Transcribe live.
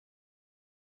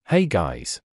Hey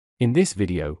guys! In this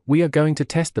video, we are going to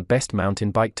test the best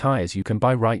mountain bike tires you can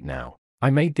buy right now. I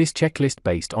made this checklist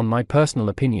based on my personal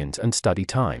opinions and study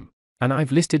time, and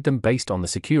I've listed them based on the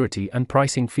security and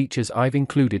pricing features I've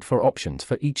included for options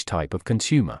for each type of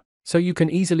consumer, so you can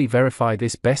easily verify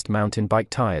this best mountain bike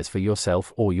tires for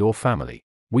yourself or your family.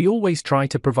 We always try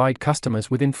to provide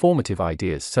customers with informative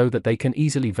ideas so that they can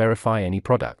easily verify any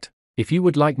product. If you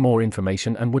would like more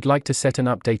information and would like to set an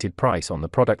updated price on the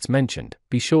products mentioned,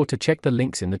 be sure to check the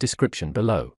links in the description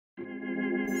below.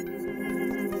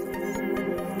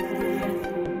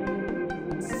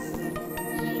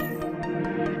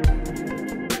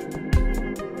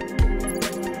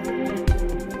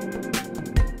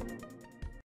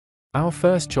 Our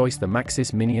first choice, the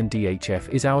Maxxis Minion DHF,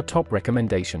 is our top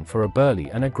recommendation for a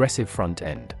burly and aggressive front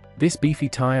end. This beefy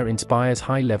tire inspires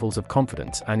high levels of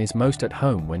confidence and is most at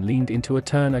home when leaned into a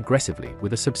turn aggressively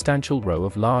with a substantial row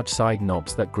of large side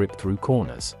knobs that grip through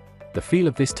corners. The feel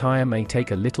of this tire may take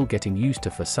a little getting used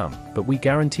to for some, but we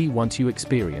guarantee once you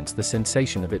experience the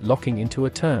sensation of it locking into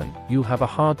a turn, you'll have a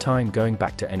hard time going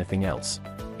back to anything else.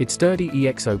 Its sturdy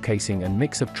EXO casing and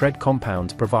mix of tread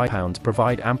compounds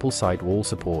provide ample sidewall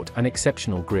support and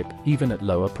exceptional grip, even at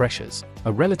lower pressures.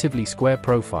 A relatively square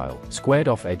profile,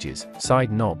 squared-off edges,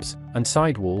 side knobs, and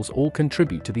sidewalls all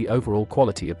contribute to the overall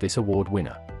quality of this award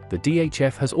winner. The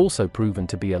DHF has also proven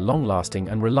to be a long-lasting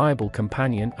and reliable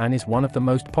companion and is one of the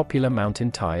most popular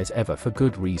mountain tires ever for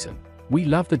good reason. We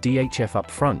love the DHF up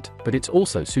front, but it's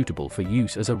also suitable for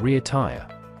use as a rear tire.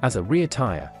 As a rear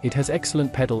tire, it has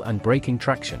excellent pedal and braking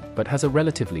traction, but has a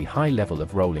relatively high level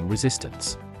of rolling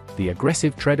resistance. The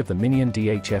aggressive tread of the Minion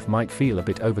DHF might feel a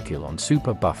bit overkill on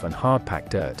super buff and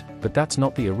hard-packed dirt, but that's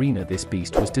not the arena this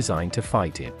beast was designed to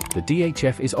fight in. The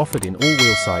DHF is offered in all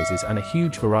wheel sizes and a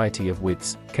huge variety of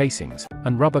widths, casings,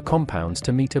 and rubber compounds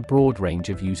to meet a broad range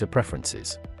of user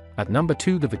preferences. At number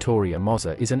 2, the Vittoria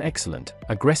Mazza is an excellent,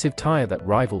 aggressive tire that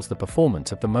rivals the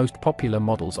performance of the most popular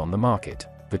models on the market.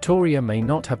 Vittoria may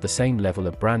not have the same level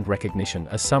of brand recognition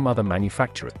as some other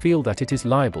manufacturers feel that it is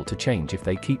liable to change if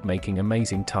they keep making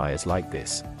amazing tires like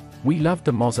this. We love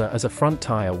the Mazza as a front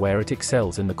tire where it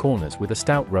excels in the corners with a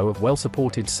stout row of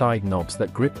well-supported side knobs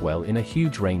that grip well in a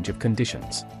huge range of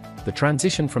conditions. The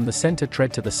transition from the center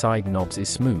tread to the side knobs is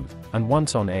smooth, and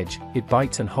once on edge, it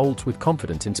bites and holds with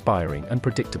confidence-inspiring and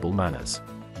predictable manners.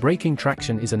 Braking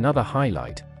traction is another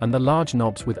highlight, and the large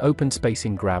knobs with open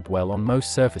spacing grab well on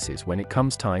most surfaces when it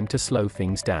comes time to slow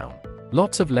things down.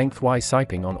 Lots of lengthwise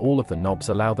siping on all of the knobs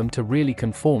allow them to really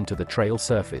conform to the trail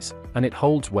surface, and it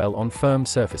holds well on firm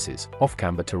surfaces,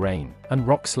 off-camber terrain, and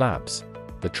rock slabs.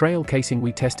 The trail casing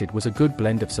we tested was a good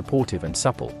blend of supportive and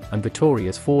supple, and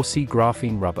Vittoria's 4C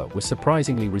graphene rubber was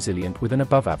surprisingly resilient with an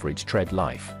above-average tread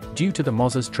life. Due to the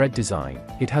Mazza's tread design,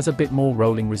 it has a bit more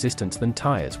rolling resistance than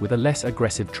tires with a less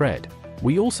aggressive tread.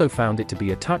 We also found it to be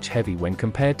a touch heavy when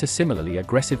compared to similarly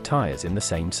aggressive tires in the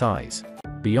same size.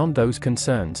 Beyond those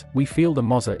concerns, we feel the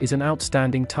Mazza is an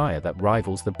outstanding tire that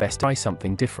rivals the best. Try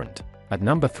something different. At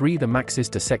number 3, the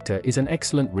Maxxis Dissector is an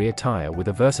excellent rear tire with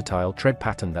a versatile tread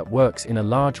pattern that works in a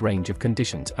large range of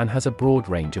conditions and has a broad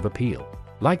range of appeal.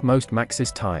 Like most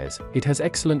Maxxis tires, it has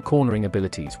excellent cornering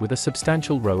abilities with a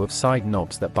substantial row of side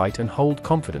knobs that bite and hold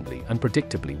confidently and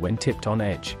predictably when tipped on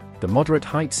edge. The moderate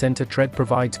height center tread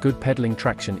provides good pedaling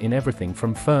traction in everything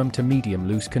from firm to medium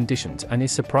loose conditions and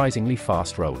is surprisingly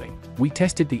fast rolling. We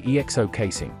tested the EXO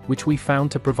casing, which we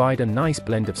found to provide a nice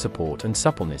blend of support and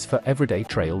suppleness for everyday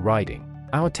trail riding.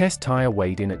 Our test tire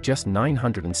weighed in at just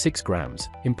 906 grams,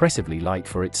 impressively light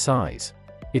for its size.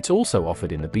 It's also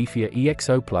offered in the beefier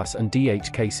EXO Plus and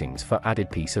DH casings for added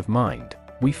peace of mind.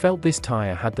 We felt this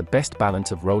tire had the best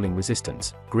balance of rolling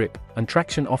resistance, grip, and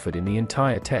traction offered in the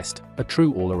entire test, a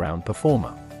true all-around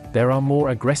performer. There are more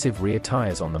aggressive rear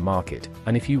tires on the market,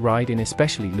 and if you ride in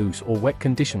especially loose or wet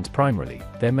conditions primarily,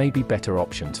 there may be better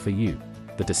options for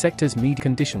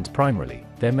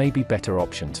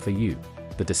you.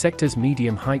 The Dissector's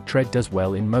medium height tread does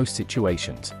well in most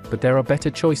situations, but there are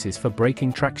better choices for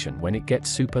braking traction when it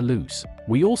gets super loose.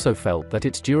 We also felt that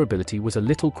its durability was a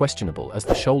little questionable as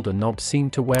the shoulder knobs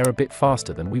seemed to wear a bit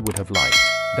faster than we would have liked.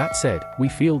 That said, we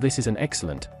feel this is an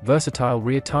excellent, versatile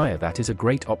rear tire that is a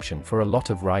great option for a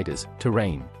lot of riders,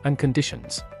 terrain, and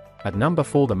conditions. At number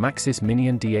 4, the Maxxis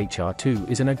Minion DHR II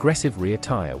is an aggressive rear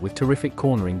tire with terrific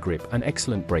cornering grip and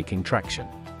excellent braking traction.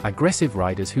 Aggressive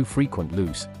riders who frequent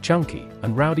loose, chunky,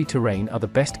 and rowdy terrain are the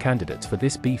best candidates for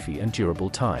this beefy and durable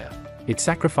tire. It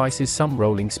sacrifices some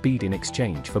rolling speed in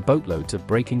exchange for boatloads of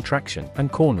braking traction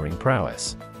and cornering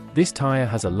prowess. This tire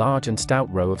has a large and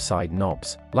stout row of side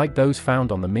knobs, like those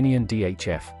found on the Minion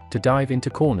DHF, to dive into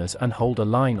corners and hold a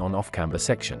line on off-camber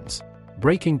sections.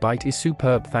 Braking bite is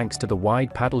superb thanks to the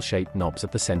wide paddle-shaped knobs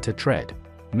at the center tread.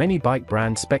 Many bike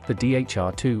brands spec the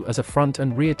DHR II as a front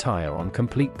and rear tire on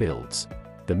complete builds.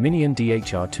 The Minion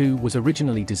DHR II was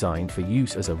originally designed for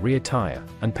use as a rear tire,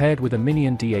 and paired with a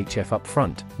Minion DHF up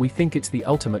front, we think it's the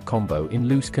ultimate combo in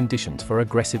loose conditions for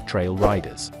aggressive trail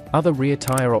riders. Other rear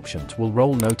tire options will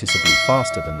roll noticeably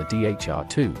faster than the DHR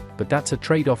II, but that's a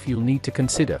trade-off you'll need to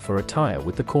consider for a tire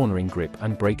with the cornering grip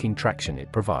and braking traction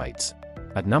it provides.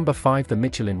 At number 5, the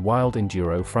Michelin Wild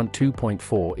Enduro Front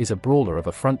 2.4 is a brawler of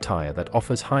a front tire that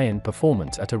offers high-end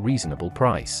performance at a reasonable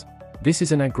price. This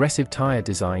is an aggressive tire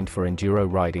designed for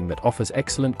enduro riding that offers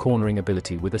excellent cornering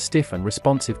ability with a stiff and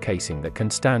responsive casing that can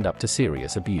stand up to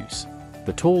serious abuse.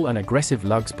 The tall and aggressive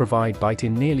lugs provide bite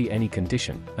in nearly any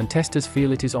condition, and testers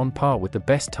feel it is on par with the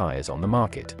best tires on the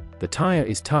market. The tire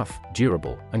is tough,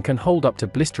 durable, and can hold up to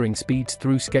blistering speeds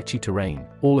through sketchy terrain,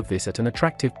 all of this at an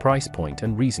attractive price point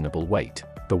and reasonable weight.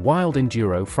 The Wild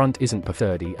Enduro front isn't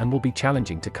sturdy and will be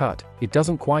challenging to cut. It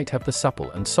doesn't quite have the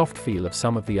supple and soft feel of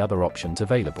some of the other options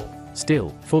available. Still,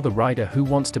 for the rider who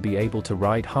wants to be able to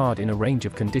ride hard in a range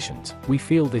of conditions, we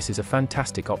feel this is a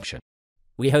fantastic option.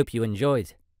 We hope you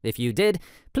enjoyed. If you did,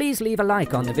 please leave a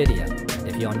like on the video.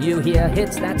 If you're new here,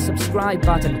 hit that subscribe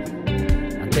button.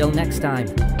 Until next time,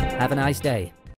 have a nice day.